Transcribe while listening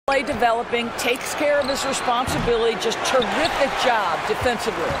Play developing, takes care of his responsibility. Just terrific job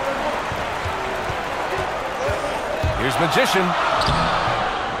defensively. Here's Magician.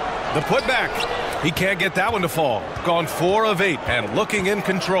 The putback. He can't get that one to fall. Gone 4 of 8 and looking in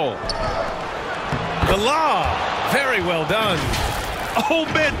control. The lob. Very well done. Oh,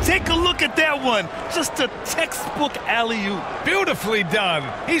 man, take a look at that one. Just a textbook alley-oop. Beautifully done.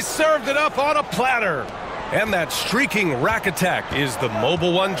 He served it up on a platter. And that streaking rack attack is the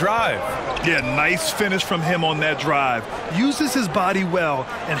Mobile One drive. Yeah, nice finish from him on that drive. Uses his body well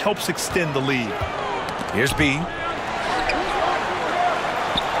and helps extend the lead. Here's B.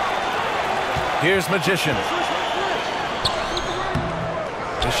 Here's Magician.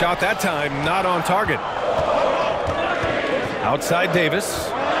 The shot that time not on target. Outside Davis.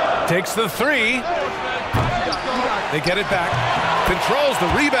 Takes the 3. They get it back. Controls the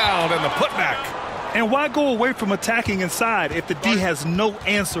rebound and the putback. And why go away from attacking inside if the D has no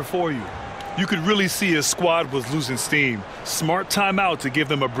answer for you? You could really see his squad was losing steam. Smart timeout to give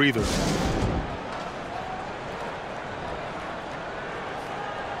them a breather.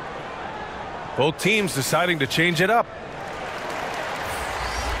 Both teams deciding to change it up.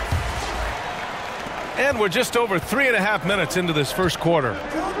 And we're just over 3.5 minutes into this first quarter.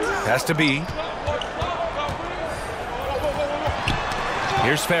 Has to be.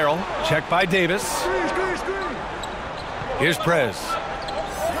 Here's Farrell. Check by Davis. Here's Prez.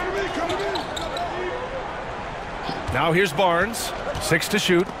 Now here's Barnes. 6 to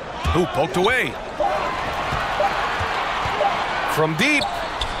shoot. Who poked away. From deep.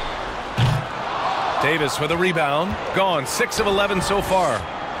 Davis with a rebound. Gone. 6 of 11 so far.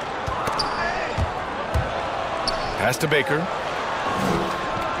 Pass to Baker.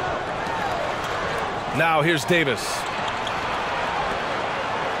 Now here's Davis.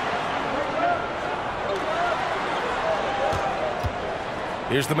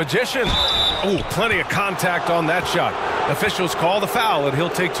 Here's the Magician. Oh, plenty of contact on that shot. Officials call the foul, and he'll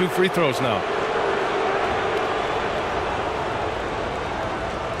take 2 free throws now.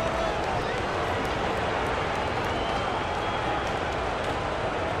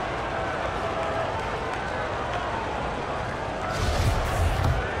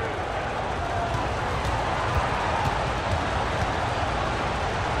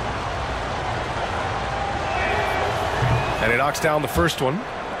 And he knocks down the first one.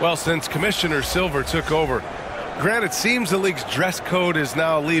 Well, since Commissioner Silver took over, Grant, it seems the league's dress code is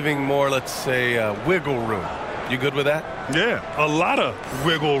now leaving more, let's say, wiggle room. You good with that? Yeah, a lot of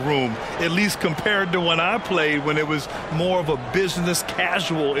wiggle room, at least compared to when I played, when it was more of a business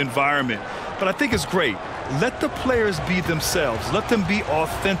casual environment. But I think it's great. Let the players be themselves. Let them be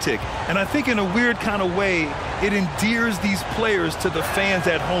authentic. And I think in a weird kind of way, it endears these players to the fans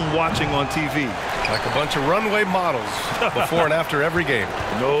at home watching on TV. Like a bunch of runway models before and after every game.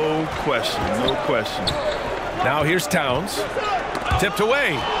 No question, no question. Now here's Towns. Tipped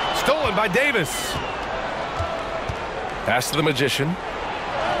away. Stolen by Davis. Pass to the Magician.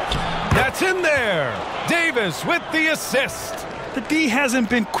 That's in there. Davis with the assist. The D hasn't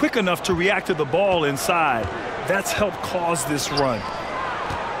been quick enough to react to the ball inside. That's helped cause this run.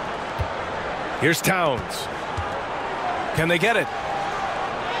 Here's Towns. Can they get it?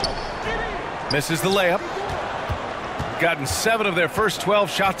 Misses the layup. Gotten 7 of their first 12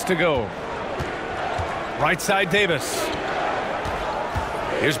 shots to go. Right side Davis.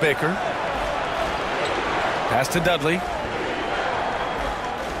 Here's Baker. Pass to Dudley.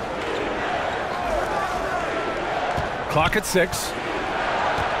 Clock at 6.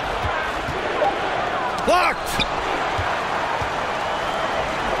 Blocked!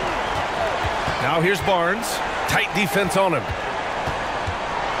 Now here's Barnes. Tight defense on him.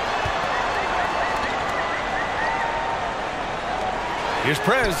 Here's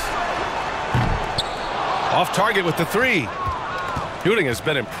Prez. Off target with the 3. Shooting has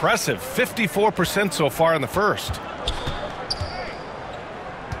been impressive. 54% so far in the first.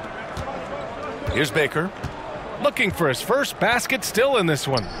 Here's Baker. Looking for his first basket still in this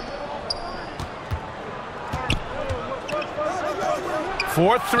one.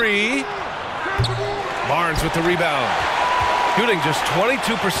 4-3. Barnes with the rebound. Shooting just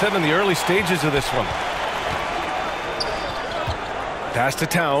 22% in the early stages of this one. Pass to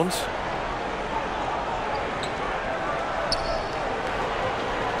Towns.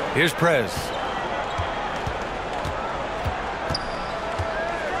 Here's Prez.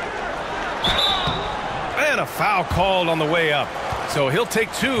 And a foul called on the way up. So he'll take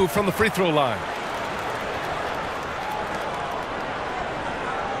 2 from the free throw line.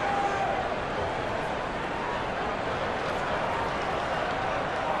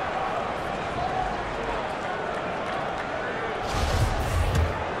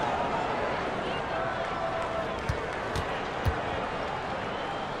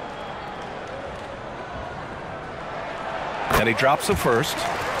 And he drops the first.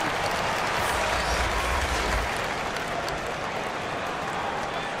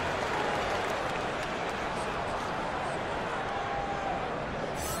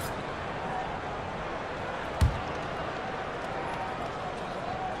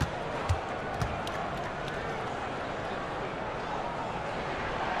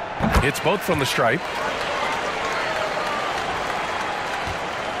 Hits both from the stripe.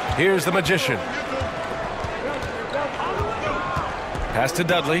 Here's the Magician. Pass to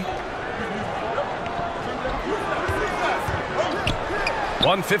Dudley.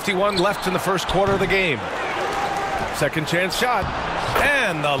 1:51 left in the first quarter of the game. Second chance shot.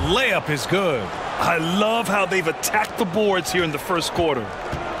 And the layup is good. I love how they've attacked the boards here in the first quarter.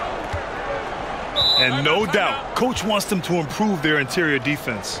 And no doubt, Coach wants them to improve their interior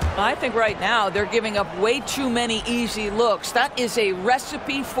defense. I think right now they're giving up way too many easy looks. That is a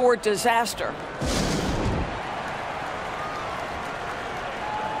recipe for disaster.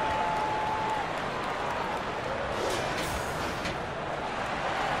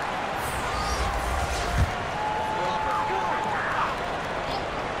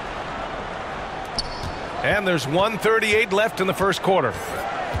 And there's 1:38 left in the first quarter.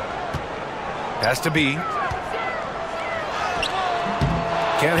 Has to be.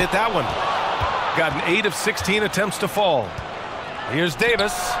 Can't hit that one. Got an 8 of 16 attempts to fall. Here's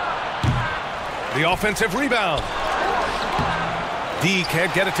Davis. The offensive rebound. D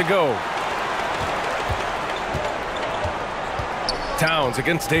can't get it to go. Towns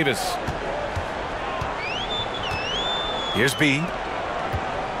against Davis. Here's B.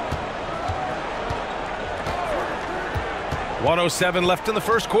 1:07 left in the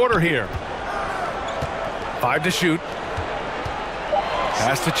first quarter here. 5 to shoot.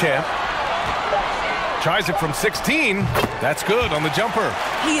 Pass to Champ. Tries it from 16. That's good on the jumper.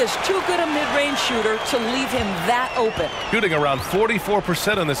 He is too good a mid-range shooter to leave him that open. Shooting around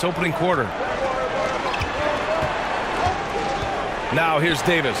 44% in this opening quarter. Now here's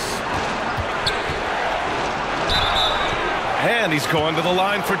Davis. And he's going to the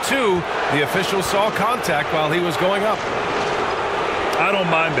line for two. The official saw contact while he was going up. I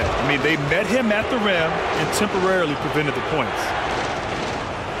don't mind that. I mean, they met him at the rim and temporarily prevented the points.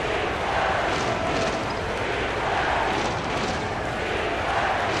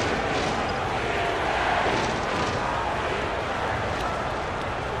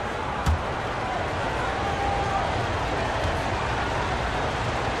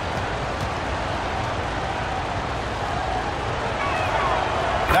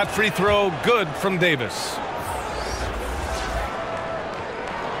 That free throw good from Davis.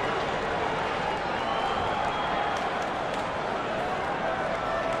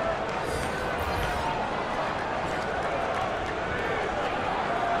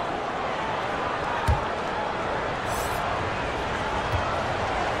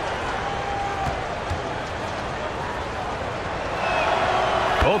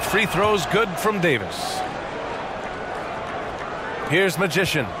 Both free throws good from Davis. Here's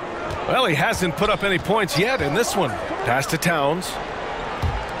Magician. Well, he hasn't put up any points yet in this one. Pass to Towns.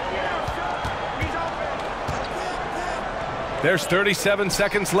 There's 37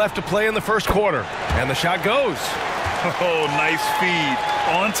 seconds left to play in the first quarter. And the shot goes. Oh, nice feed.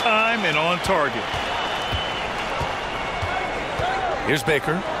 On time and on target. Here's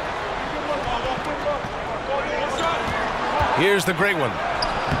Baker. Here's the great one.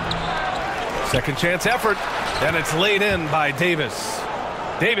 Second chance effort. And it's laid in by Davis.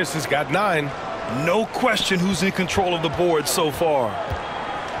 Davis has got 9. No question who's in control of the board so far.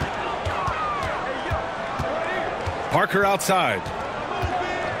 Parker outside.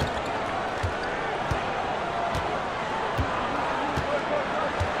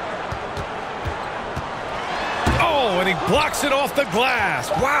 Oh, and he blocks it off the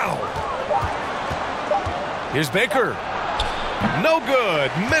glass. Wow. Here's Baker. No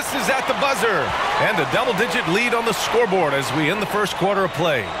good. Misses at the buzzer. And a double-digit lead on the scoreboard as we end the first quarter of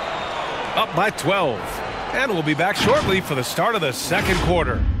play. Up by 12. And we'll be back shortly for the start of the second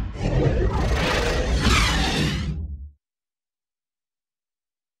quarter.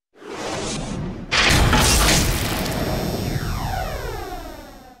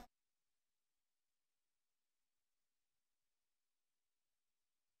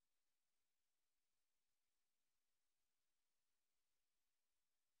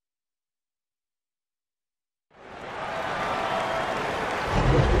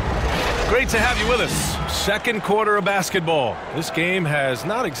 Great to have you with us. Second quarter of basketball. This game has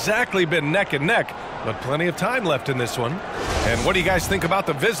not exactly been neck and neck, but plenty of time left in this one. And what do you guys think about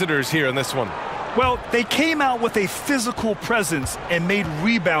the visitors here in this one? Well, they came out with a physical presence and made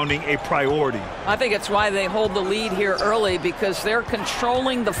rebounding a priority. I think it's why they hold the lead here early, because they're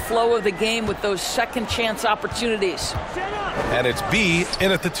controlling the flow of the game with those second chance opportunities. And it's B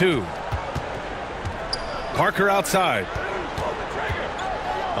in at the 2. Parker outside.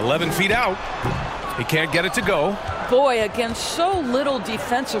 11 feet out. He can't get it to go. Boy, against so little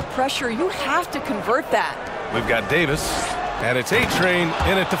defensive pressure, you have to convert that. We've got Davis, and it's A-Train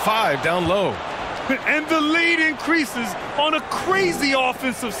in at the 5 down low. And the lead increases on a crazy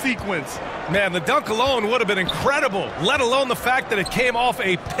offensive sequence. Man, the dunk alone would have been incredible, let alone the fact that it came off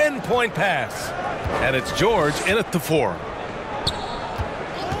a pinpoint pass. And it's George in at the 4.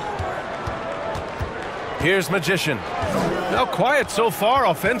 Here's Magician. Now quiet so far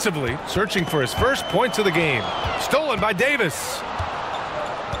offensively, searching for his first points of the game. Stolen by Davis.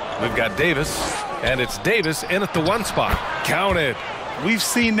 We've got Davis, and it's Davis in at the 1 spot. Counted. We've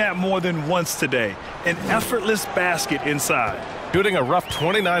seen that more than once today. An effortless basket inside. Shooting a rough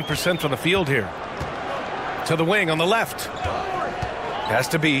 29% from the field here. To the wing on the left. Has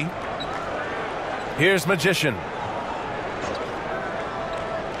to be. Here's Magician.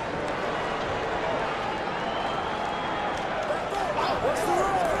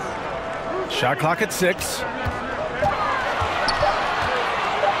 Shot clock at 6.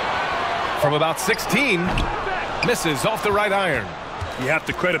 From about 16. Misses off the right iron. You have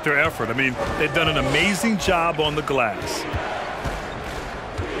to credit their effort. I mean, they've done an amazing job on the glass.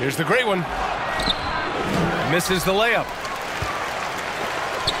 Here's the great one. Misses the layup.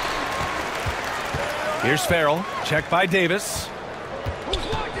 Here's Farrell. Checked by Davis.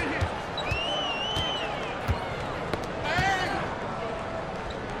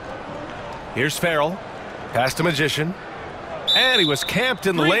 Here's Farrell. Pass to Magician. And he was camped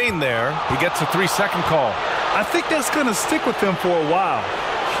in the lane there. He gets a 3-second call. I think that's going to stick with them for a while.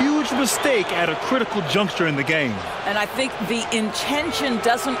 Huge mistake at a critical juncture in the game. And I think the intention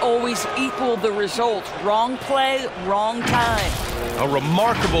doesn't always equal the result. Wrong play, wrong time. A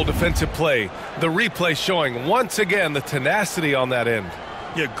remarkable defensive play. The replay showing once again the tenacity on that end.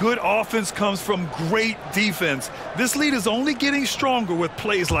 Yeah, good offense comes from great defense. This lead is only getting stronger with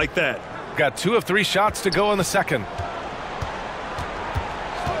plays like that. Got 2 of 3 shots to go in the second.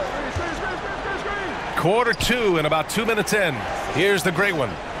 Quarter 2 and about 2 minutes in. Here's the great one.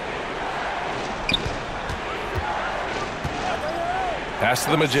 Pass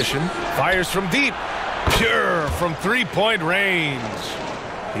to the Magician. Fires from deep. Pure from 3-point range.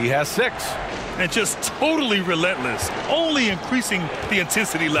 He has 6. And just totally relentless. Only increasing the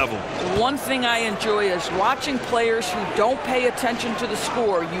intensity level. One thing I enjoy is watching players who don't pay attention to the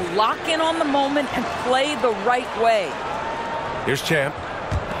score. You lock in on the moment and play the right way. Here's Champ.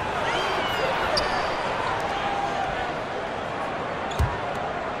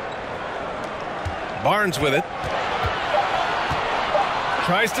 Barnes with it.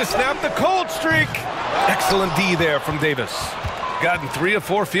 Tries to snap the cold streak. Excellent D there from Davis. Gotten 3 of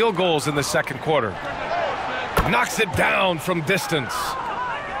 4 field goals in the second quarter. Knocks it down from distance.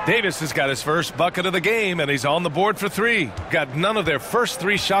 Davis has got his first bucket of the game, and he's on the board for 3. Got none of their first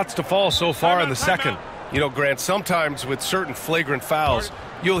 3 shots to fall so far in the second. You know, Grant, sometimes with certain flagrant fouls,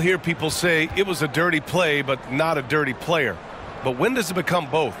 you'll hear people say it was a dirty play, but not a dirty player. But when does it become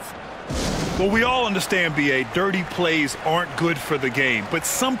both? Well, we all understand, B.A., dirty plays aren't good for the game, but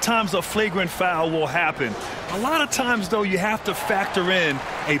sometimes a flagrant foul will happen. A lot of times, though, you have to factor in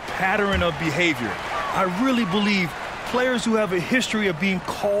a pattern of behavior. I really believe players who have a history of being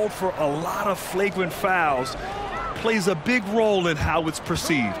called for a lot of flagrant fouls plays a big role in how it's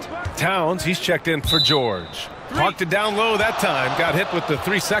perceived. Towns, he's checked in for George. Parked it down low that time, got hit with the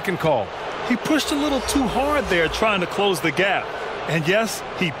 3-second call. He pushed a little too hard there trying to close the gap. And yes,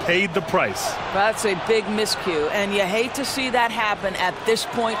 he paid the price. That's a big miscue, and you hate to see that happen at this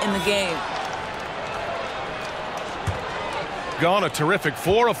point in the game. Gone a terrific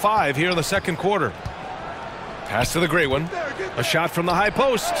 4 of 5 here in the second quarter. Pass to the great one. A shot from the high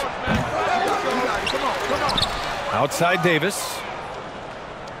post. Outside Davis.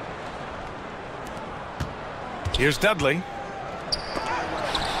 Here's Dudley.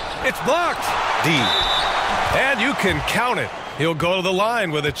 It's blocked. D. And you can count it. He'll go to the line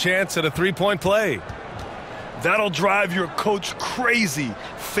with a chance at a 3-point play. That'll drive your coach crazy,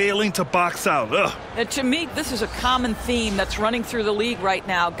 failing to box out. Ugh. And to me, this is a common theme that's running through the league right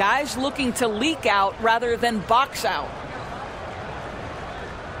now. Guys looking to leak out rather than box out.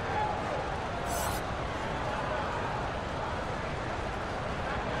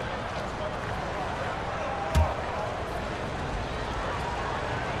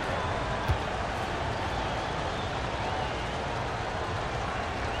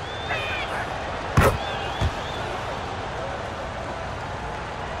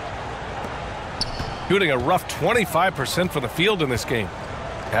 shooting a rough 25% from the field in this game.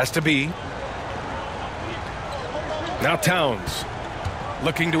 Has to be. Now Towns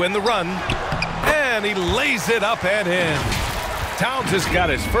looking to win the run, and he lays it up and in. Towns has got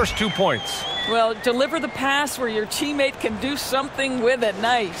his first 2 points. Well, deliver the pass where your teammate can do something with it.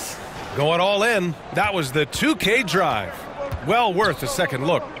 Nice. Going all in. That was the 2K drive. Well worth a second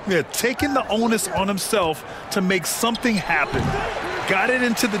look. Yeah, taking the onus on himself to make something happen. Got it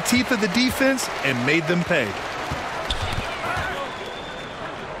into the teeth of the defense and made them pay.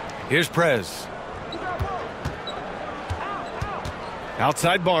 Here's Prez.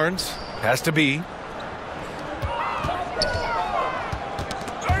 Outside Barnes. Has to be.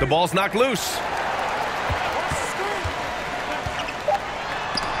 The ball's knocked loose.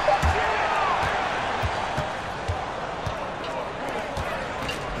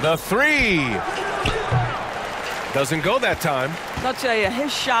 The three. Doesn't go that time. I'll tell you,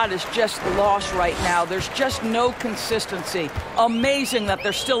 his shot is just lost right now. There's just no consistency. Amazing that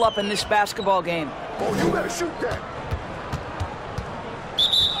they're still up in this basketball game. Oh, you better shoot that.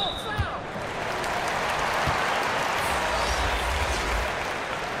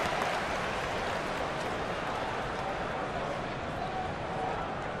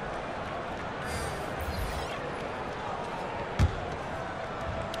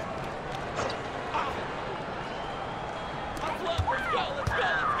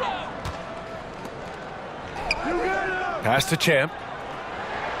 Pass to Champ.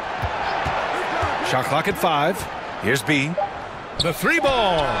 Shot clock at 5. Here's B. The three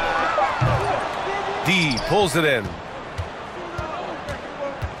ball. D pulls it in.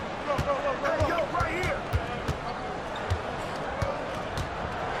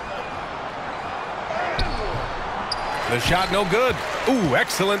 The shot no good. Ooh,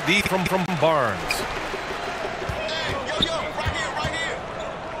 excellent D from Barnes.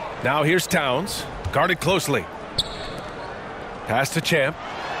 Now here's Towns. Guarded closely. Pass to Champ.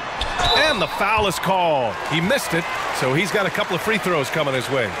 And the foul is called. He missed it, so he's got a couple of free throws coming his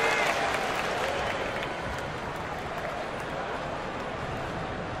way.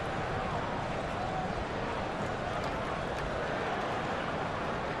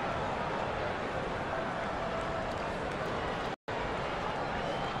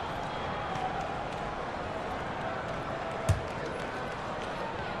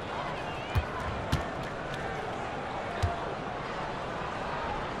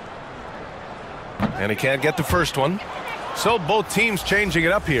 And he can't get the first one. So both teams changing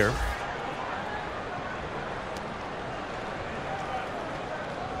it up here.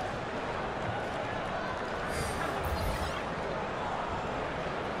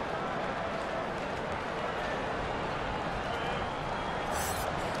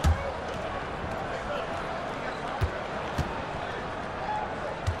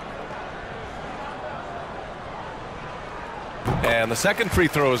 And the second free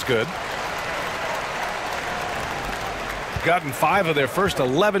throw is good. Gotten 5 of their first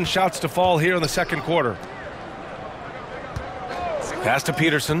 11 shots to fall here in the second quarter. Pass to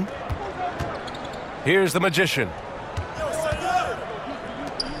Peterson. Here's the Magician.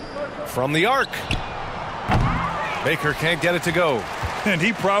 From the arc. Baker can't get it to go. And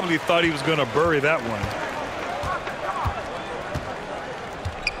he probably thought he was going to bury that one.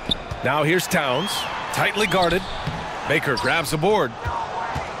 Now here's Towns. Tightly guarded. Baker grabs the board.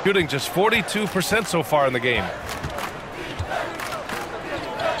 Shooting just 42% so far in the game.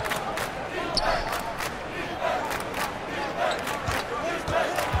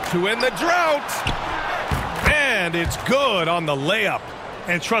 To win the drought. And it's good on the layup.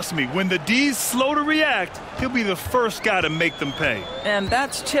 And trust me, when the D's slow to react, he'll be the first guy to make them pay. And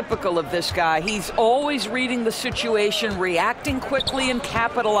that's typical of this guy. He's always reading the situation, reacting quickly and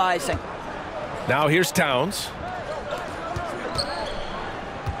capitalizing. Now here's Towns.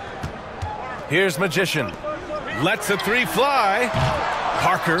 Here's Magician. Lets the three fly.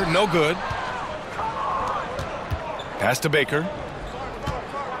 Parker, no good. Pass to Baker.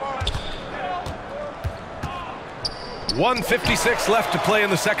 1:56 left to play in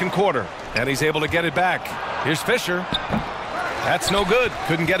the second quarter. And he's able to get it back. Here's Fisher. That's no good.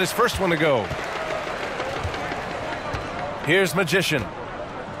 Couldn't get his first one to go. Here's Magician.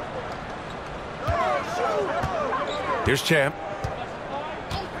 Here's Champ.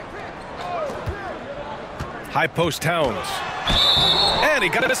 High post Towns. And he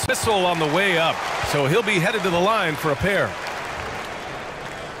got a dismissal on the way up. So he'll be headed to the line for a pair.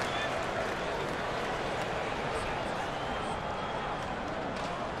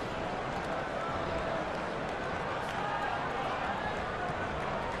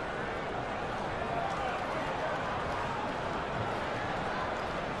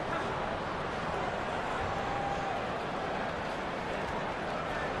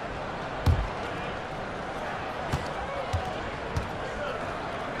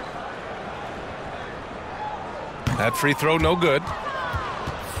 That free throw no good.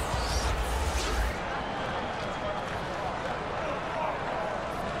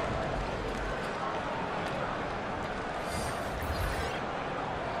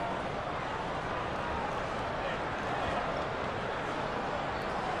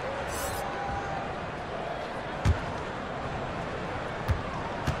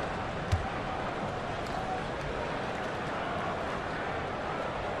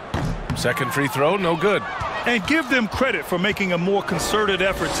 Second free throw, no good. And give them credit for making a more concerted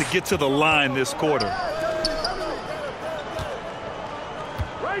effort to get to the line this quarter.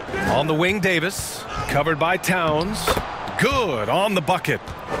 On the wing, Davis. Covered by Towns. Good on the bucket.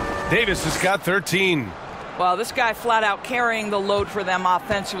 Davis has got 13. Well, this guy flat out carrying the load for them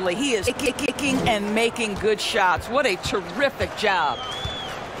offensively. He is kicking and making good shots. What a terrific job.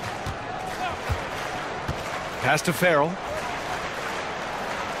 Pass to Farrell.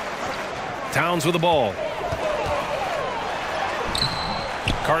 Towns with the ball.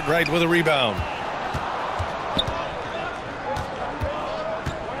 Cartwright with a rebound.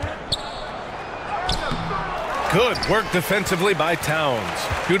 Good work defensively by Towns.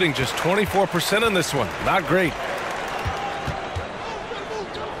 Shooting just 24% in this one. Not great.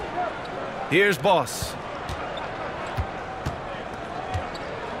 Here's Boss.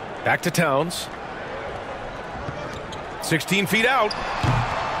 Back to Towns. 16 feet out.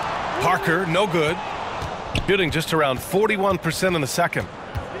 Parker, no good. Shooting just around 41% in the second.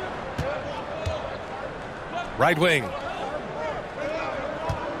 Right wing.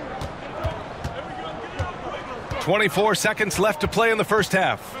 24 seconds left to play in the first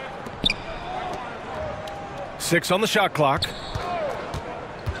half. 6 on the shot clock.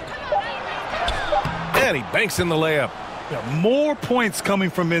 And he banks in the layup. More points coming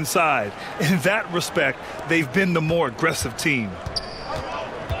from inside. In that respect, they've been the more aggressive team.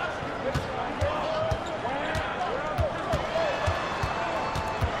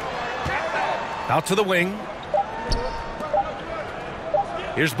 Out to the wing.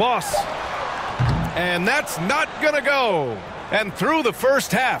 Here's Boss. And that's not going to go. And through the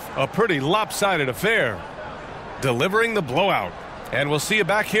first half, a pretty lopsided affair. Delivering the blowout. And we'll see you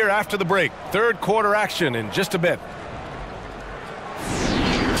back here after the break. Third quarter action in just a bit.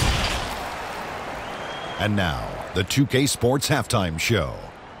 And now, the 2K Sports Halftime Show.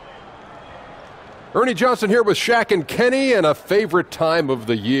 Ernie Johnson here with Shaq and Kenny, and a favorite time of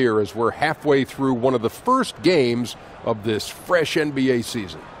the year as we're halfway through one of the first games of this fresh NBA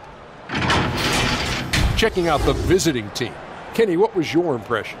season. Checking out the visiting team. Kenny, what was your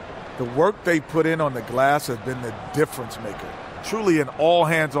impression? The work they put in on the glass has been the difference maker. Truly an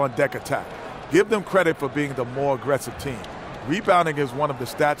all-hands-on-deck attack. Give them credit for being the more aggressive team. Rebounding is one of the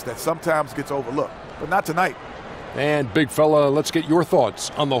stats that sometimes gets overlooked, but not tonight. And, big fella, let's get your thoughts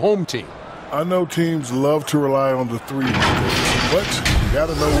on the home team. I know teams love to rely on the three, but you got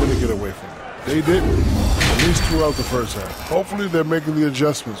to know when to get away from it. They didn't, at least throughout the first half. Hopefully they're making the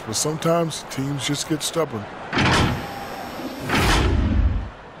adjustments, but sometimes teams just get stubborn.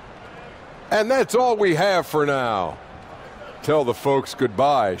 And that's all we have for now. Tell the folks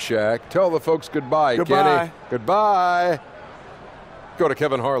goodbye, Shaq. Tell the folks goodbye, Goodbye. Kenny. Goodbye. Go to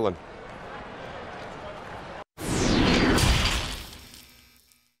Kevin Harlan.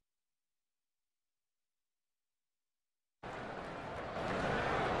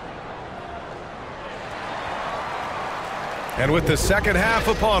 And with the second half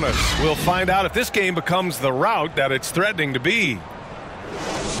upon us, we'll find out if this game becomes the rout that it's threatening to be.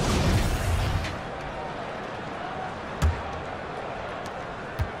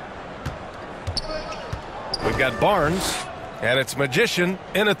 We've got Barnes, and it's Magician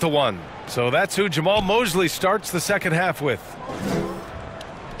in at the one. So that's who Jamal Mosley starts the second half with.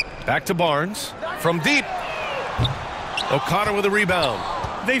 Back to Barnes. From deep. O'Connor with a rebound.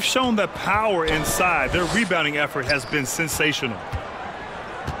 They've shown that power inside. Their rebounding effort has been sensational.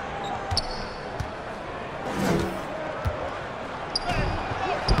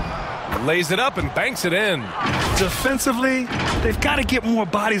 Lays it up and banks it in. Defensively, they've got to get more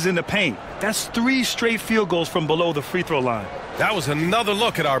bodies in the paint. That's 3 straight field goals from below the free throw line. That was another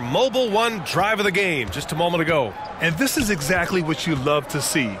look at our Mobile One drive of the game just a moment ago. And this is exactly what you love to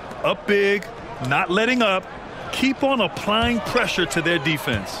see. Up big, not letting up. Keep on applying pressure to their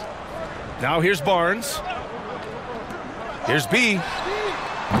defense. Now here's Barnes. Here's B.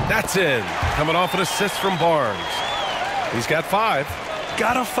 That's in. Coming off an assist from Barnes. He's got 5.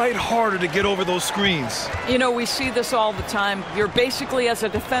 Gotta fight harder to get over those screens. You know, we see this all the time. You're basically, as a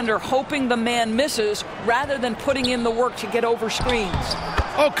defender, hoping the man misses rather than putting in the work to get over screens.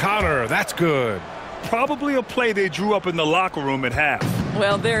 O'Connor, that's good. Probably a play they drew up in the locker room at half.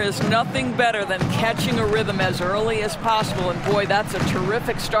 Well, there is nothing better than catching a rhythm as early as possible, and boy, that's a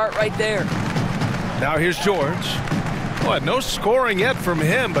terrific start right there. Now here's George. Boy, no scoring yet from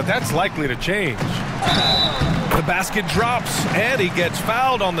him, but that's likely to change. The basket drops, and he gets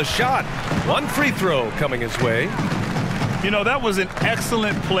fouled on the shot. One free throw coming his way. You know, that was an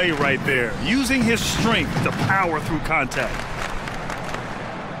excellent play right there, using his strength to power through contact.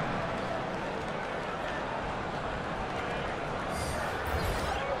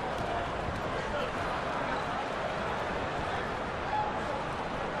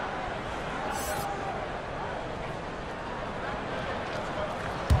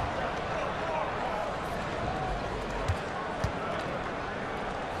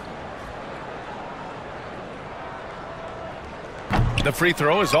 The free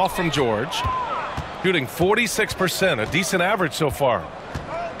throw is off from George. Shooting 46%, a decent average so far.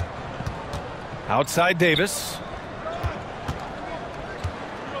 Outside Davis.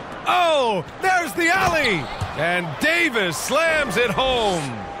 Oh, there's the alley! And Davis slams it home.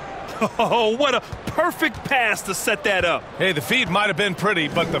 Oh, what a perfect pass to set that up. Hey, the feed might have been pretty,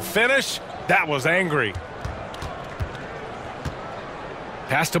 but the finish, that was angry.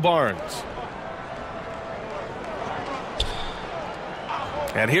 Pass to Barnes.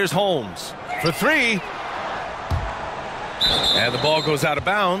 And here's Holmes for three. And the ball goes out of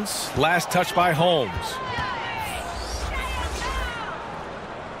bounds. Last touch by Holmes.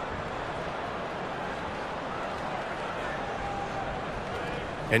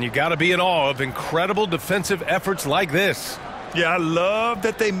 And you got to be in awe of incredible defensive efforts like this. Yeah, I love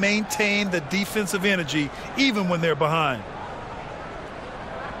that they maintain the defensive energy even when they're behind.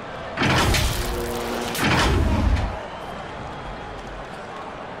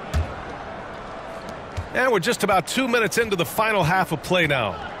 And we're just about 2 minutes into the final half of play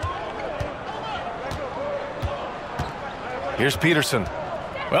now. Here's Peterson.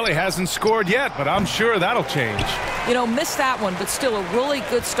 Well, he hasn't scored yet, but I'm sure that'll change. You know, missed that one, but still a really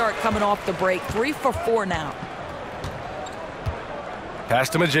good start coming off the break. 3 for 4 now. Pass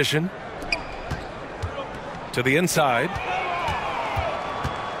to Magician. To the inside.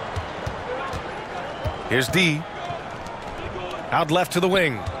 Here's D. Out left to the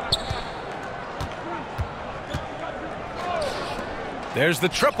wing. There's the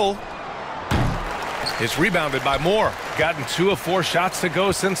triple. It's rebounded by Moore. Gotten 2 of 4 shots to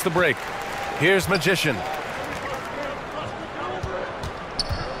go since the break. Here's Magician.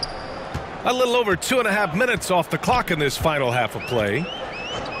 A little over 2.5 minutes off the clock in this final half of play.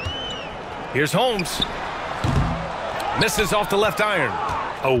 Here's Holmes. Misses off the left iron.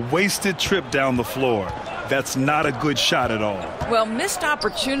 A wasted trip down the floor. That's not a good shot at all. Well, missed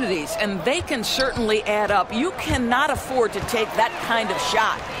opportunities, and they can certainly add up. You cannot afford to take that kind of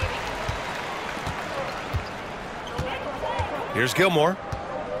shot. Here's Gilmore.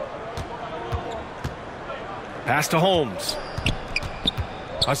 Pass to Holmes.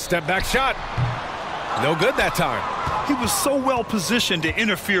 A step back shot. No good that time. He was so well positioned to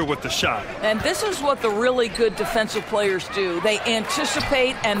interfere with the shot. And this is what the really good defensive players do. They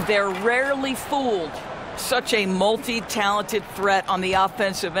anticipate, and they're rarely fooled. Such a multi-talented threat on the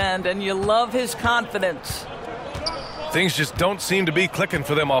offensive end, and you love his confidence. Things just don't seem to be clicking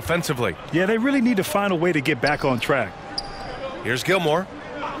for them offensively. Yeah, they really need to find a way to get back on track. Here's Gilmore.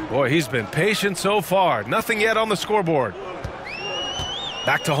 Boy, he's been patient so far. Nothing yet on the scoreboard.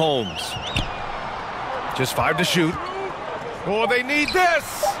 Back to Holmes. Just 5 to shoot. Oh, they need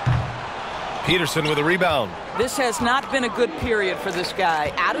this! Peterson with a rebound. This has not been a good period for this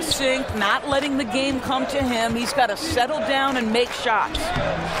guy. Out of sync, not letting the game come to him. He's got to settle down and make shots.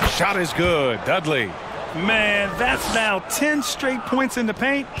 Shot is good. Dudley. Man, that's now 10 straight points in the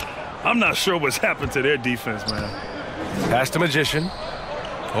paint. I'm not sure what's happened to their defense, man. Pass to Magician.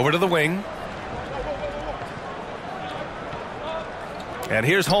 Over to the wing. And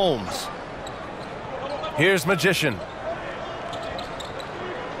here's Holmes. Here's Magician.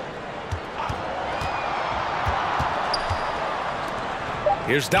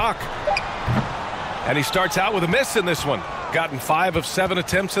 Here's Doc. And he starts out with a miss in this one. Gotten 5 of 7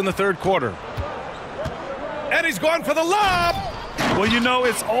 attempts in the third quarter. And he's going for the lob. Well, you know,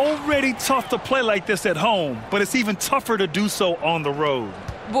 it's already tough to play like this at home, but it's even tougher to do so on the road.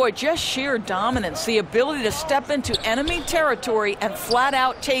 Boy, just sheer dominance, the ability to step into enemy territory and flat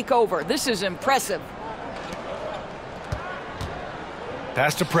out take over. This is impressive.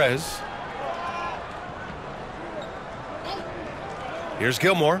 Pass to Prez. Here's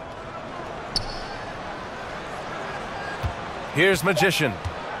Gilmore. Here's Magician.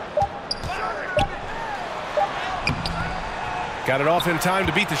 Got it off in time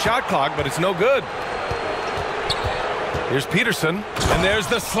to beat the shot clock, but it's no good. Here's Peterson, and there's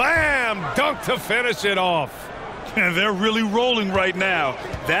the slam dunk to finish it off. And they're really rolling right now.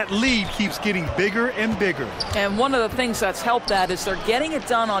 That lead keeps getting bigger and bigger. And one of the things that's helped that is they're getting it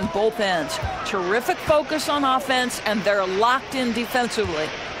done on both ends. Terrific focus on offense, and they're locked in defensively.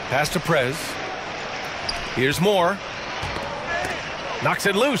 Pass to Prez. Here's Moore. Knocks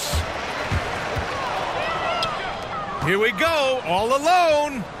it loose. Here we go, all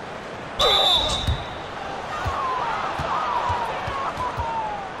alone.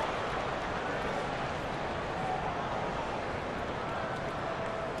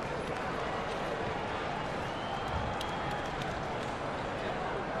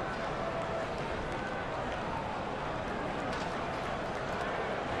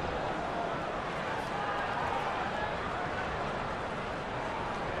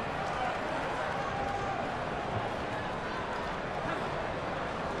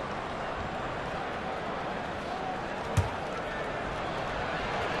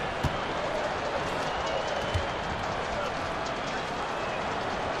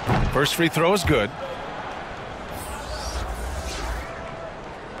 First free throw is good.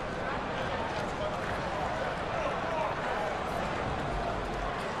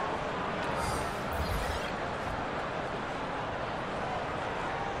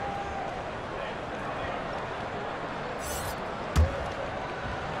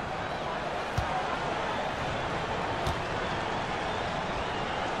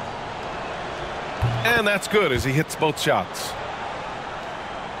 And that's good as he hits both shots.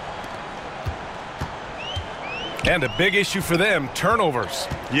 And a big issue for them, turnovers.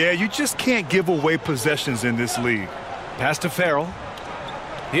 Yeah, you just can't give away possessions in this league. Pass to Farrell.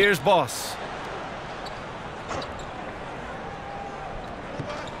 Here's Boss.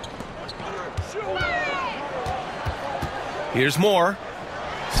 Here's Moore.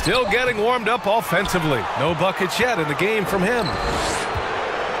 Still getting warmed up offensively. No buckets yet in the game from him.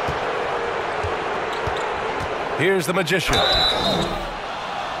 Here's the Magician.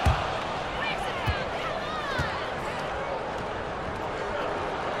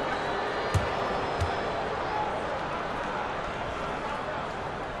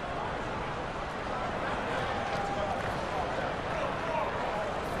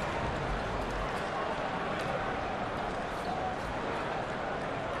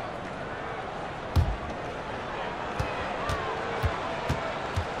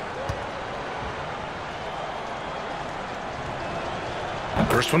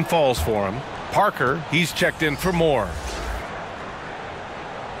 First one falls for him. Parker, he's checked in for more.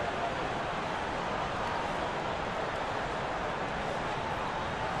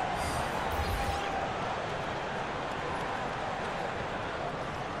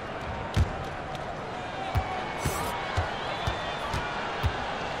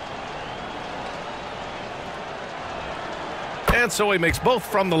 And so he makes both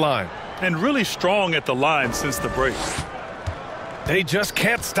from the line. And really strong at the line since the break. They just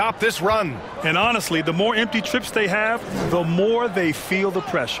can't stop this run. And honestly, the more empty trips they have, the more they feel the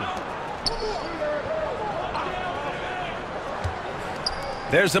pressure.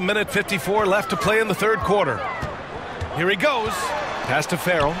 There's 1:54 left to play in the third quarter. Here he goes. Pass to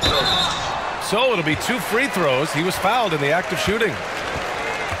Farrell. So it'll be 2 free throws. He was fouled in the act of shooting.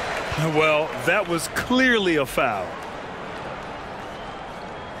 Well, that was clearly a foul.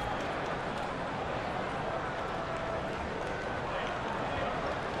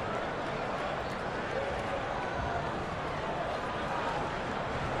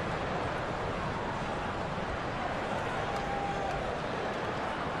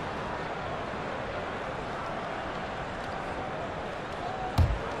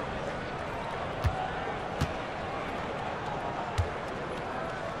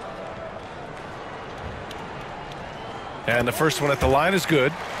 And the first one at the line is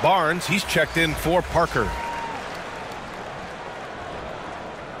good. Barnes, he's checked in for Parker.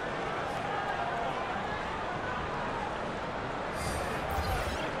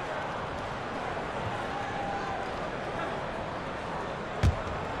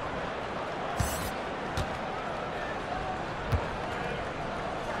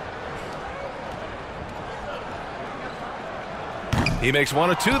 He makes 1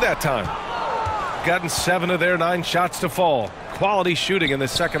 or 2 that time. Gotten 7 of their 9 shots to fall. Quality shooting in the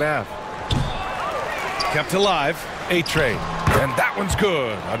second half. Kept alive. A-Train. And that one's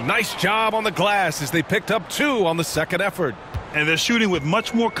good. A nice job on the glass as they picked up 2 on the second effort. And they're shooting with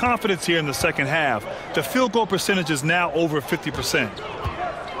much more confidence here in the second half. The field goal percentage is now over 50%.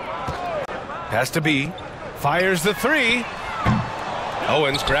 Has to be. Fires the 3.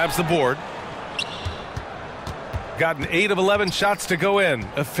 Owens grabs the board. Gotten 8 of 11 shots to go in.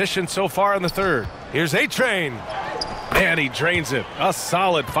 Efficient so far in the third. Here's A-Train. And he drains it. A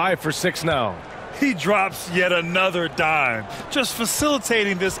solid 5 for 6 now. He drops yet another dime, just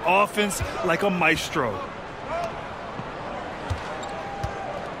facilitating this offense like a maestro.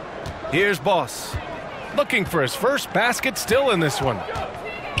 Here's Boss. Looking for his first basket, still in this one.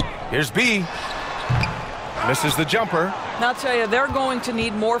 Here's B. Misses the jumper. And I'll tell you, they're going to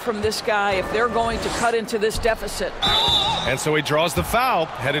need more from this guy if they're going to cut into this deficit. And so he draws the foul,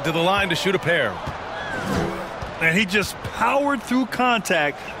 headed to the line to shoot a pair. And he just powered through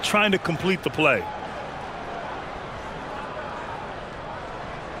contact, trying to complete the play.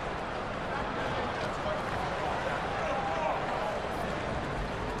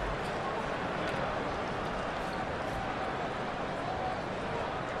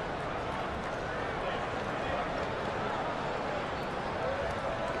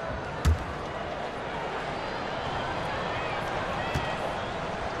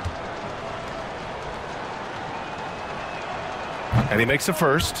 And he makes a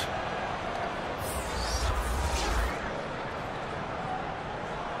first.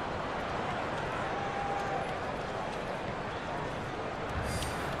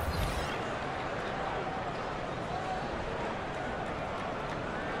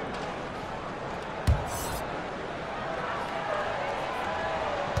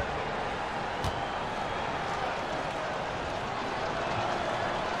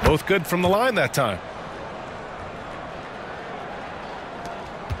 Both good from the line that time.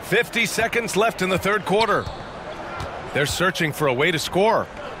 50 seconds left in the third quarter. They're searching for a way to score.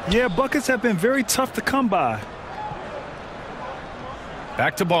 Yeah, buckets have been very tough to come by.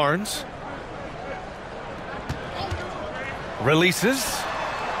 Back to Barnes. Releases.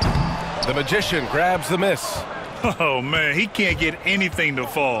 The Magician grabs the miss. Oh, man, he can't get anything to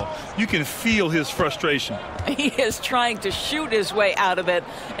fall. You can feel his frustration. He is trying to shoot his way out of it,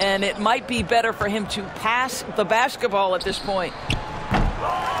 and it might be better for him to pass the basketball at this point.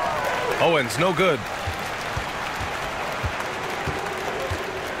 Owens, no good.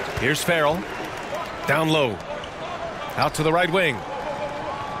 Here's Farrell. Down low. Out to the right wing.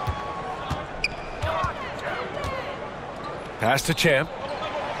 Pass to Champ.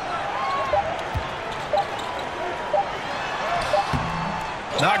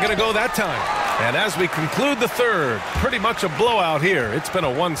 Not going to go that time. And as we conclude the third, pretty much a blowout here. It's been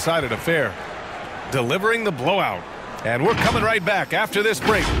a one-sided affair. Delivering the blowout. And we're coming right back after this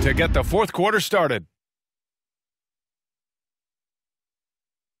break to get the fourth quarter started.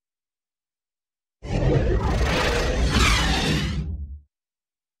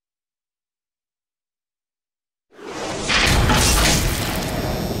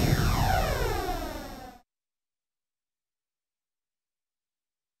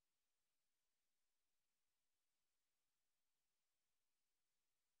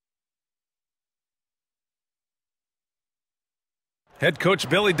 Head coach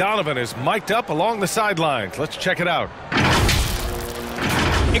Billy Donovan is mic'd up along the sidelines. Let's check it out.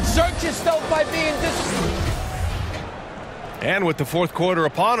 Exert yourself by being disciplined. And with the fourth quarter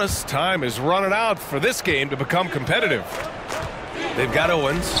upon us, time is running out for this game to become competitive. They've got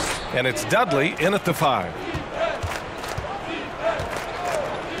Owens, and it's Dudley in at the 5.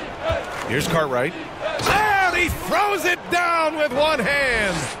 Here's Cartwright. And he throws it down with one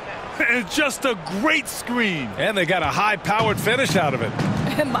hand. And just a great screen. And they got a high-powered finish out of it.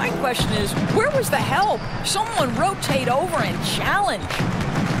 And my question is, where was the help? Someone rotate over and challenge.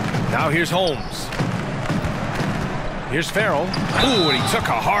 Now here's Holmes. Here's Farrell. Ooh, and he took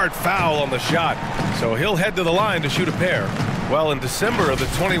a hard foul on the shot. So he'll head to the line to shoot a pair. Well, in December of the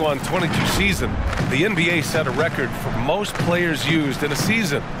 21-22 season, the NBA set a record for most players used in a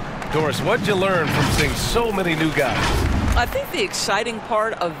season. Doris, what'd you learn from seeing so many new guys? I think the exciting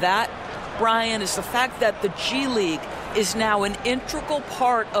part of that, Brian, is the fact that the G League is now an integral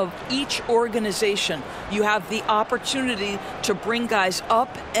part of each organization. You have the opportunity to bring guys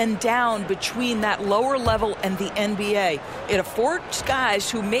up and down between that lower level and the NBA. It affords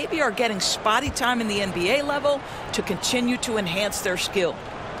guys who maybe are getting spotty time in the NBA level to continue to enhance their skill.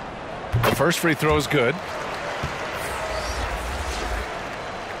 The first free throw is good.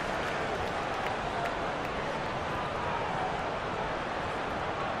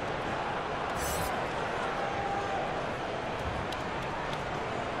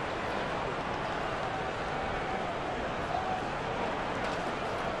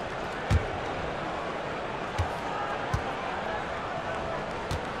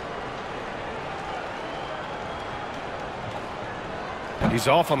 He's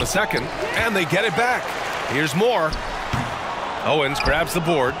off on the second, and they get it back. Here's more. Owens grabs the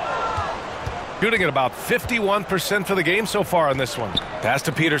board. Shooting at about 51% for the game so far on this one. Pass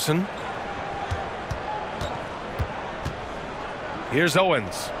to Peterson. Here's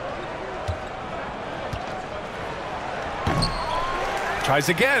Owens. Tries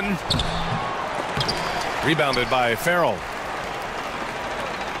again. Rebounded by Farrell.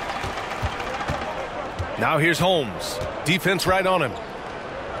 Now here's Holmes. Defense right on him.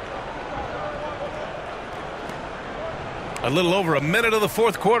 A little over a minute of the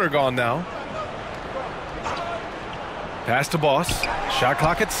fourth quarter gone now. Pass to Boss. Shot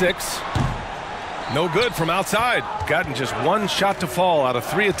clock at 6. No good from outside. Gotten just one shot to fall out of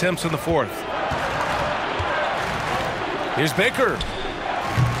 3 attempts in the fourth. Here's Baker.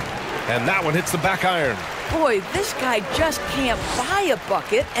 And that one hits the back iron. Boy, this guy just can't buy a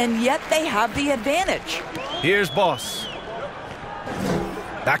bucket, and yet they have the advantage. Here's Boss.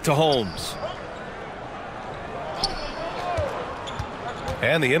 Back to Holmes.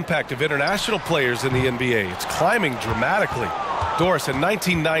 And the impact of international players in the NBA. It's climbing dramatically. Doris, in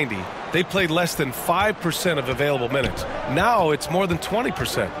 1990, they played less than 5% of available minutes. Now it's more than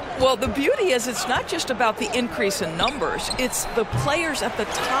 20%. Well, the beauty is it's not just about the increase in numbers. It's the players at the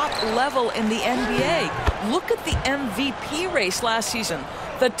top level in the NBA. Look at the MVP race last season.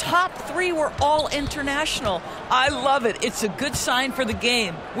 The top 3 were all international. I love it. It's a good sign for the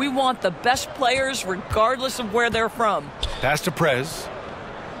game. We want the best players regardless of where they're from. Pass to Prez.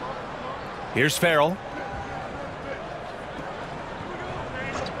 Here's Farrell.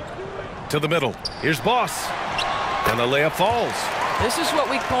 To the middle. Here's Boss. And the layup falls. This is what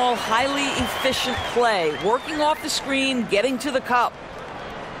we call highly efficient play. Working off the screen, getting to the cup.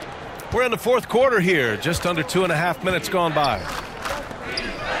 We're in the fourth quarter here. Just under 2.5 minutes gone by.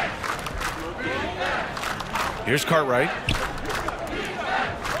 Here's Cartwright.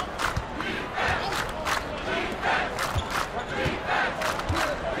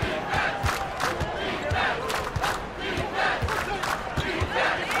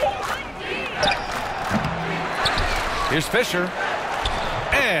 Here's Fisher.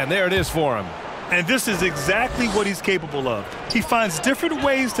 And there it is for him. And this is exactly what he's capable of. He finds different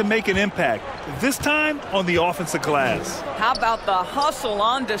ways to make an impact, this time on the offensive glass. How about the hustle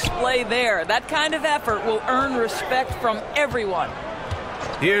on display there? That kind of effort will earn respect from everyone.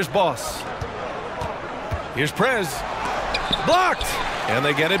 Here's Boss. Here's Prez. Blocked. And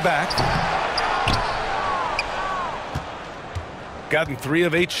they get it back. Gotten 3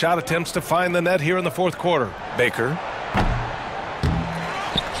 of 8 shot attempts to find the net here in the fourth quarter. Baker.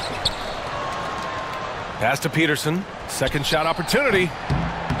 Pass to Peterson. Second shot opportunity.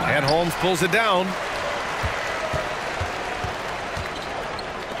 And Holmes pulls it down.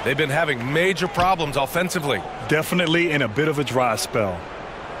 They've been having major problems offensively. Definitely in a bit of a dry spell.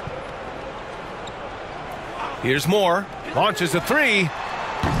 Here's Moore. Launches a 3.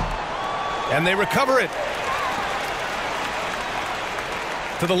 And they recover it.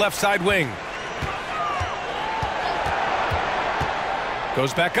 To the left side wing.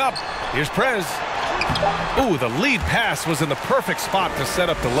 Goes back up. Here's Prez. Ooh, the lead pass was in the perfect spot to set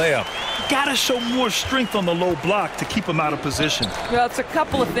up the layup. Gotta show more strength on the low block to keep him out of position. Well, it's a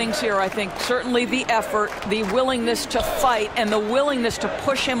couple of things here, I think. Certainly the effort, the willingness to fight, and the willingness to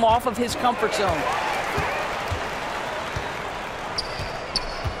push him off of his comfort zone.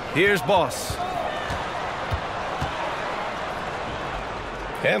 Here's Boss.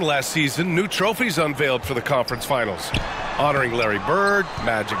 And last season, new trophies unveiled for the conference finals, honoring Larry Bird,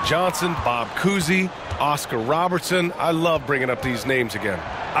 Magic Johnson, Bob Cousy, Oscar Robertson. I love bringing up these names again.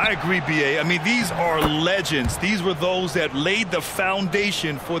 I agree, B.A. I mean, these are legends. These were those that laid the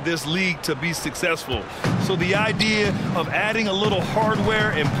foundation for this league to be successful. So the idea of adding a little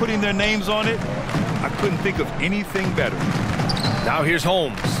hardware and putting their names on it, I couldn't think of anything better. Now here's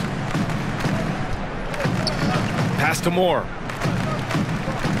Holmes. Pass to Moore.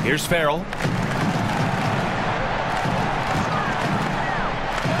 Here's Farrell.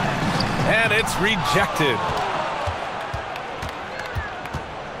 And it's rejected.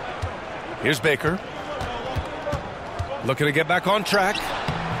 Here's Baker. Looking to get back on track.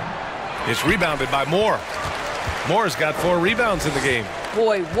 It's rebounded by Moore. Moore's got 4 rebounds in the game.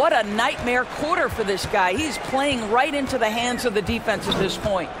 Boy, what a nightmare quarter for this guy. He's playing right into the hands of the defense at this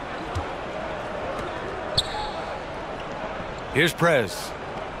point. Here's Prez.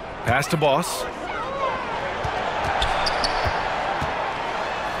 Pass to Boss.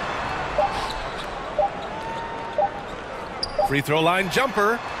 Free throw line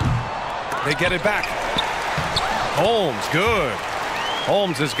jumper. They get it back. Holmes, good.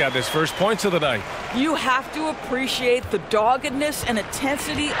 Holmes has got his first points of the night. You have to appreciate the doggedness and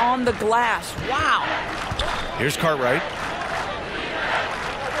intensity on the glass. Wow. Here's Cartwright.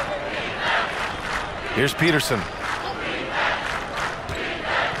 Here's Peterson.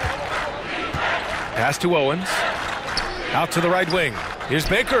 Pass to Owens. Out to the right wing. Here's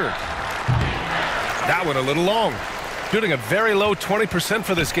Baker. That one a little long. Shooting a very low 20%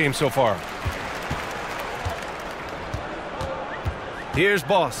 for this game so far. Here's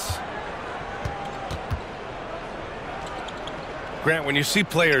Boss. Grant, when you see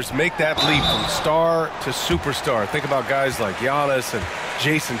players make that leap from star to superstar, think about guys like Giannis and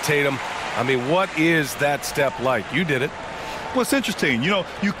Jason Tatum. I mean, what is that step like? You did it. Well, it's interesting. You know,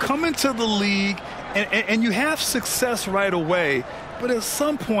 you come into the league and you have success right away, but at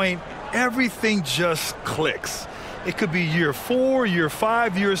some point, everything just clicks. It could be year 4, year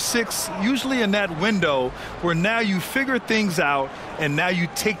 5, year 6, usually in that window where now you figure things out and now you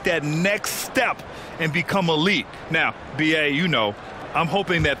take that next step and become elite. Now, BA, you know, I'm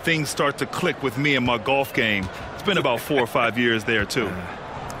hoping that things start to click with me in my golf game. It's been about 4 or 5 years there, too.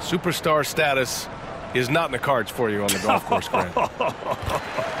 Superstar status is not in the cards for you on the golf course, Grant.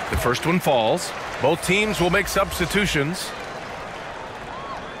 The first one falls. Both teams will make substitutions.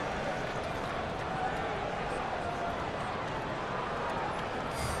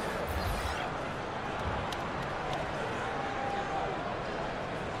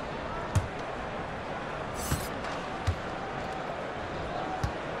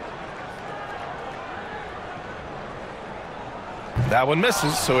 That one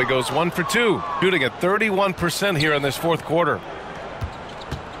misses, so he goes 1 for 2, shooting at 31% here in this fourth quarter.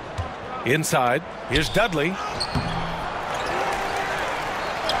 Inside, here's Dudley.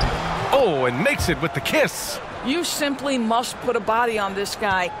 Oh, and makes it with the kiss. You simply must put a body on this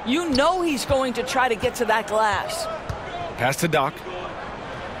guy. You know he's going to try to get to that glass. Pass to Doc.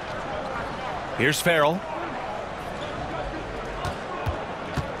 Here's Farrell.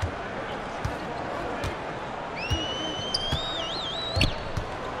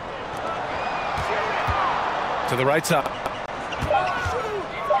 To the right side.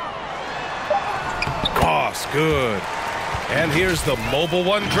 Goss, good. And here's the mobile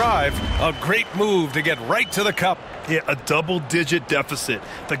one drive. A great move to get right to the cup. Yeah, a double-digit deficit.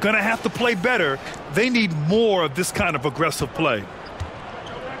 They're going to have to play better. They need more of this kind of aggressive play.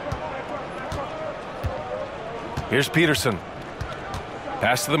 Here's Peterson.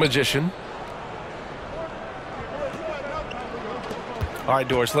 Pass to the Magician. All right,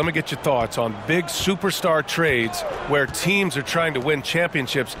 Doris, let me get your thoughts on big superstar trades where teams are trying to win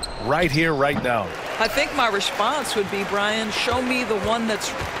championships right here, right now. I think my response would be, Brian, show me the one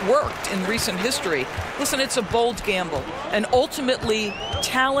that's worked in recent history. Listen, it's a bold gamble, and ultimately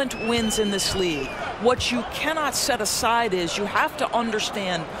talent wins in this league. What you cannot set aside is you have to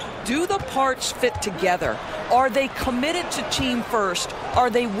understand, do the parts fit together? Are they committed to team first? Are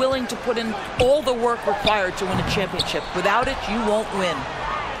they willing to put in all the work required to win a championship? Without it, you won't win.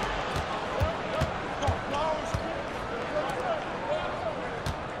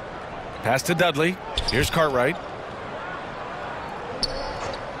 Pass to Dudley. Here's Cartwright.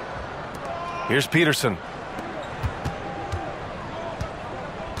 Here's Peterson.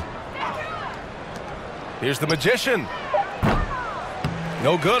 Here's the Magician.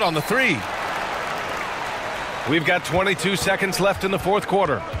 No good on the 3. We've got 22 seconds left in the fourth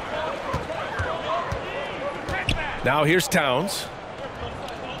quarter. Now here's Towns.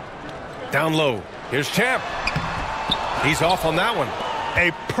 Down low. Here's Champ. He's off on that one.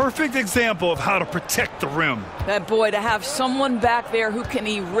 A perfect example of how to protect the rim. That boy, to have someone back there who can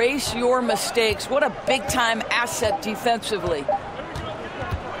erase your mistakes, what a big-time asset defensively.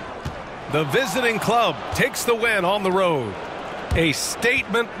 The visiting club takes the win on the road. A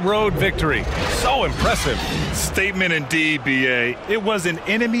statement road victory. So impressive. Statement indeed, BA. It was in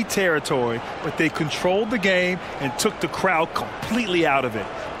enemy territory, but they controlled the game and took the crowd completely out of it.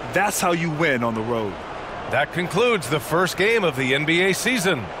 That's how you win on the road. That concludes the first game of the NBA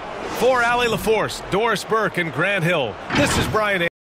season. For Allie LaForce, Doris Burke, and Grant Hill, this is Brian